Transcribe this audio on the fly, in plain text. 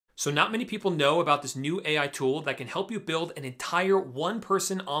So not many people know about this new AI tool that can help you build an entire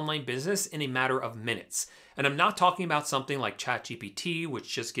one-person online business in a matter of minutes. And I'm not talking about something like ChatGPT,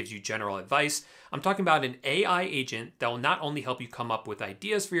 which just gives you general advice. I'm talking about an AI agent that will not only help you come up with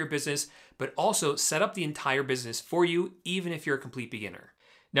ideas for your business, but also set up the entire business for you, even if you're a complete beginner.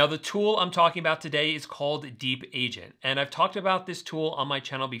 Now, the tool I'm talking about today is called DeepAgent, and I've talked about this tool on my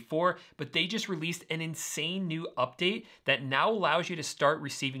channel before, but they just released an insane new update that now allows you to start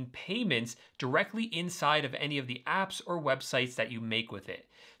receiving payments directly inside of any of the apps or websites that you make with it.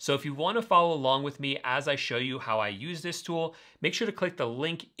 So if you want to follow along with me as I show you how I use this tool, make sure to click the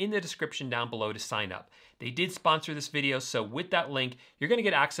link in the description down below to sign up. They did sponsor this video, so with that link, you're going to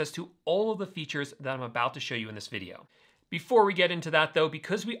get access to all of the features that I'm about to show you in this video. Before we get into that though,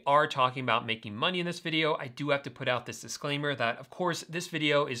 because we are talking about making money in this video, I do have to put out this disclaimer that, of course, this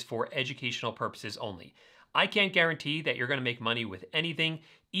video is for educational purposes only. I can't guarantee that you're going to make money with anything,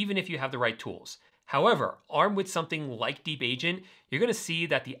 even if you have the right tools. However, armed with something like DeepAgent, you're going to see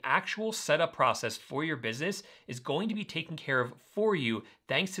that the actual setup process for your business is going to be taken care of for you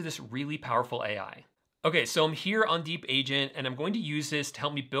thanks to this really powerful AI. Okay, so I'm here on DeepAgent and I'm going to use this to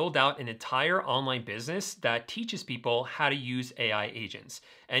help me build out an entire online business that teaches people how to use AI agents.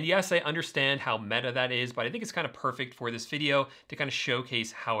 And yes, I understand how meta that is, but I think it's kind of perfect for this video to kind of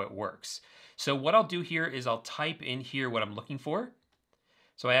showcase how it works. So what I'll do here is I'll type in here what I'm looking for.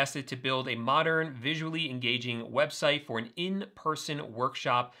 So I asked it to build a modern, visually engaging website for an in-person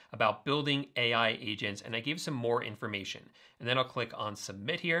workshop about building AI agents, and I gave some more information. And then I'll click on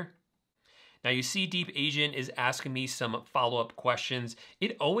submit here. Now you see DeepAgent is asking me some follow-up questions.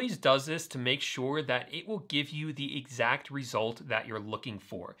 It always does this to make sure that it will give you the exact result that you're looking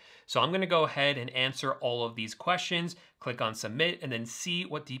for. So I'm gonna go ahead and answer all of these questions, click on submit, and then see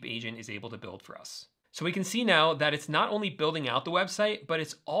what DeepAgent is able to build for us. So we can see now that it's not only building out the website, but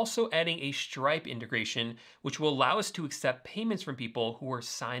it's also adding a Stripe integration, which will allow us to accept payments from people who are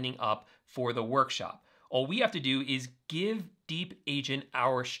signing up for the workshop. All we have to do is give DeepAgent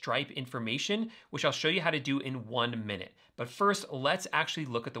our Stripe information, which I'll show you how to do in 1 minute. But first, let's actually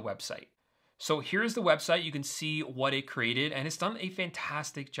look at the website. So here's the website. You can see what it created, and it's done a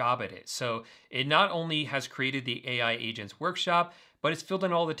fantastic job at it. So it not only has created the AI agents workshop, but it's filled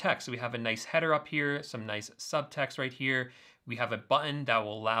in all the text. So we have a nice header up here, some nice subtext right here. We have a button that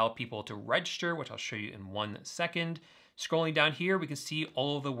will allow people to register, which I'll show you in 1 second. Scrolling down here, we can see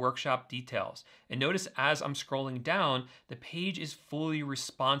all of the workshop details. And notice as I'm scrolling down, the page is fully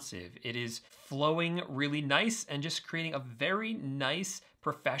responsive. It is flowing really nice and just creating a very nice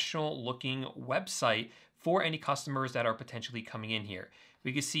professional looking website for any customers that are potentially coming in here.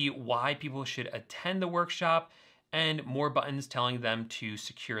 We can see why people should attend the workshop and more buttons telling them to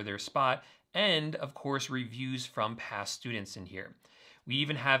secure their spot, and of course reviews from past students in here. We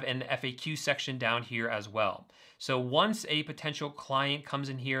even have an FAQ section down here as well. So once a potential client comes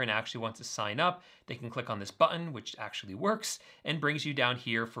in here and actually wants to sign up, they can click on this button, which actually works, and brings you down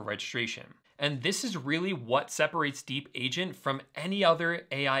here for registration. And this is really what separates DeepAgent from any other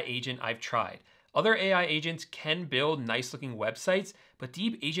AI agent I've tried. Other AI agents can build nice looking websites, but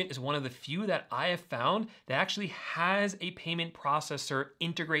DeepAgent is one of the few that I have found that actually has a payment processor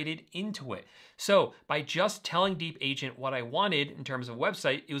integrated into it. So by just telling DeepAgent what I wanted in terms of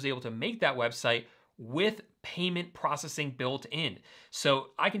website, it was able to make that website with payment processing built in. So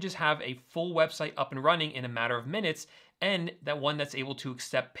I can just have a full website up and running in a matter of minutes, and that one that's able to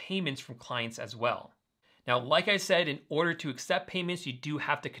accept payments from clients as well. Now, like I said, in order to accept payments, you do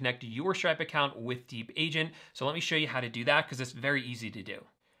have to connect your Stripe account with DeepAgent. So let me show you how to do that because it's very easy to do.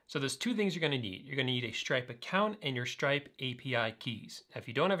 So there's 2 things you're going to need. You're going to need a Stripe account and your Stripe API keys. Now, if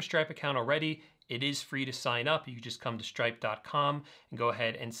you don't have a Stripe account already, it is free to sign up. You just come to stripe.com and go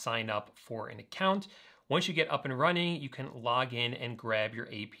ahead and sign up for an account. Once you get up and running, you can log in and grab your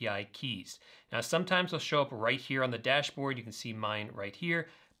API keys. Now, sometimes they'll show up right here on the dashboard. You can see mine right here.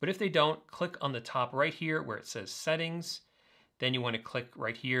 But if they don't, click on the top right here where it says settings. Then you want to click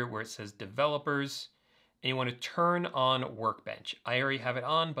right here where it says developers. And you want to turn on Workbench. I already have it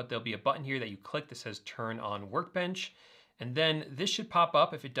on, but there'll be a button here that you click that says turn on Workbench. And then this should pop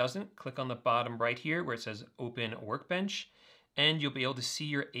up. If it doesn't, click on the bottom right here where it says open Workbench. And you'll be able to see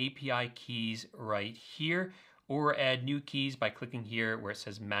your API keys right here, or add new keys by clicking here where it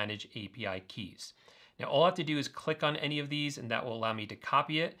says manage API keys. Now all I have to do is click on any of these and that will allow me to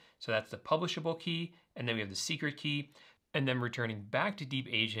copy it. So that's the publishable key, and then we have the secret key. And then returning back to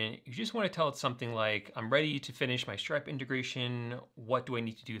DeepAgent, you just want to tell it something like, I'm ready to finish my Stripe integration. What do I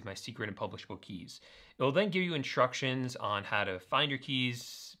need to do with my secret and publishable keys? It will then give you instructions on how to find your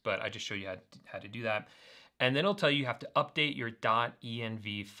keys, but I just show you how to do that. And then it'll tell you have to update your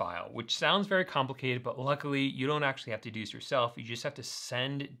 .env file, which sounds very complicated, but luckily you don't actually have to do this yourself. You just have to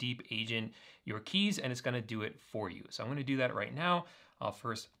send DeepAgent your keys and it's gonna do it for you. So I'm gonna do that right now. I'll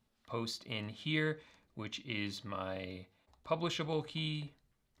first post in here, which is my publishable key.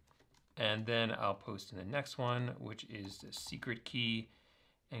 And then I'll post in the next one, which is the secret key,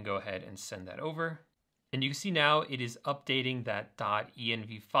 and go ahead and send that over. And you can see now it is updating that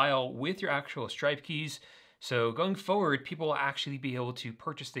 .env file with your actual Stripe keys. So going forward, people will actually be able to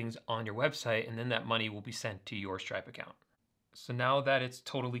purchase things on your website and then that money will be sent to your Stripe account. So now that it's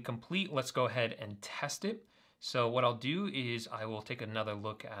totally complete, let's go ahead and test it. So what I'll do is I will take another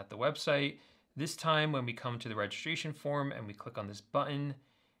look at the website. This time when we come to the registration form and we click on this button,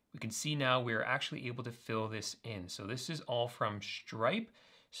 we can see now we're actually able to fill this in. So this is all from Stripe.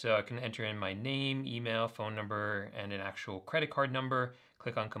 So I can enter in my name, email, phone number, and an actual credit card number,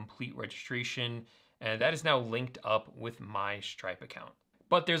 click on complete registration, and that is now linked up with my Stripe account.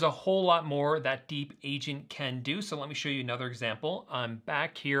 But there's a whole lot more that DeepAgent can do. So let me show you another example. I'm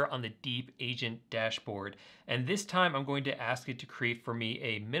back here on the DeepAgent dashboard. And this time I'm going to ask it to create for me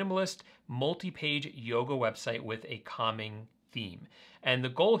a minimalist multi-page yoga website with a calming theme. And the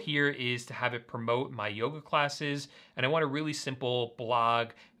goal here is to have it promote my yoga classes. And I want a really simple blog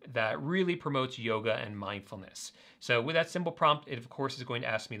that really promotes yoga and mindfulness. So with that simple prompt, it of course is going to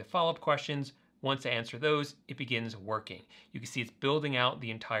ask me the follow-up questions. Once I answer those, it begins working. You can see it's building out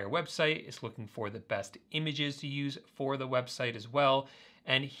the entire website. It's looking for the best images to use for the website as well.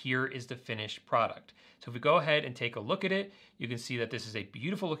 And here is the finished product. So if we go ahead and take a look at it, you can see that this is a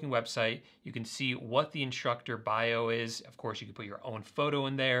beautiful looking website. You can see what the instructor bio is. Of course, you can put your own photo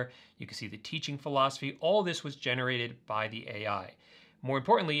in there. You can see the teaching philosophy. All this was generated by the AI. More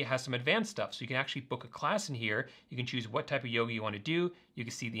importantly, it has some advanced stuff. So you can actually book a class in here. You can choose what type of yoga you want to do. You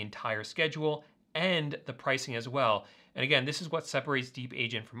can see the entire schedule and the pricing as well. And again, this is what separates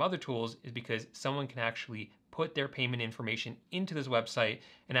DeepAgent from other tools, is because someone can actually put their payment information into this website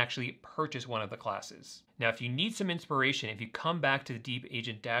and actually purchase one of the classes. Now, if you need some inspiration, if you come back to the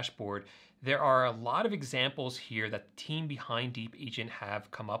DeepAgent dashboard, there are a lot of examples here that the team behind DeepAgent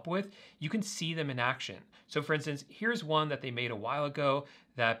have come up with. You can see them in action. So for instance, here's one that they made a while ago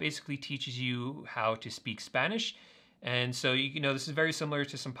that basically teaches you how to speak Spanish. And so, you know, this is very similar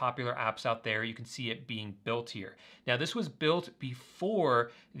to some popular apps out there. You can see it being built here. Now, this was built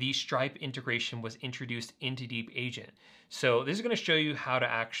before the Stripe integration was introduced into DeepAgent. So this is going to show you how to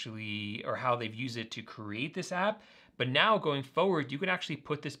actually, or how they've used it to create this app. But now going forward, you can actually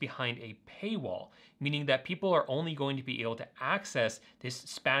put this behind a paywall, meaning that people are only going to be able to access this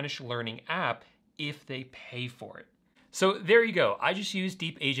Spanish learning app if they pay for it. So there you go. I just used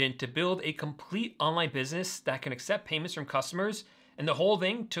DeepAgent to build a complete online business that can accept payments from customers, and the whole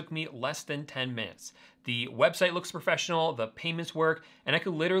thing took me less than 10 minutes. The website looks professional, the payments work, and I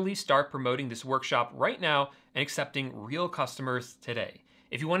could literally start promoting this workshop right now and accepting real customers today.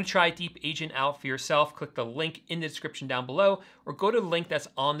 If you want to try DeepAgent out for yourself, click the link in the description down below, or go to the link that's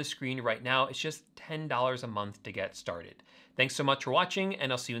on the screen right now. It's just $10 a month to get started. Thanks so much for watching, and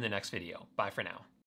I'll see you in the next video. Bye for now.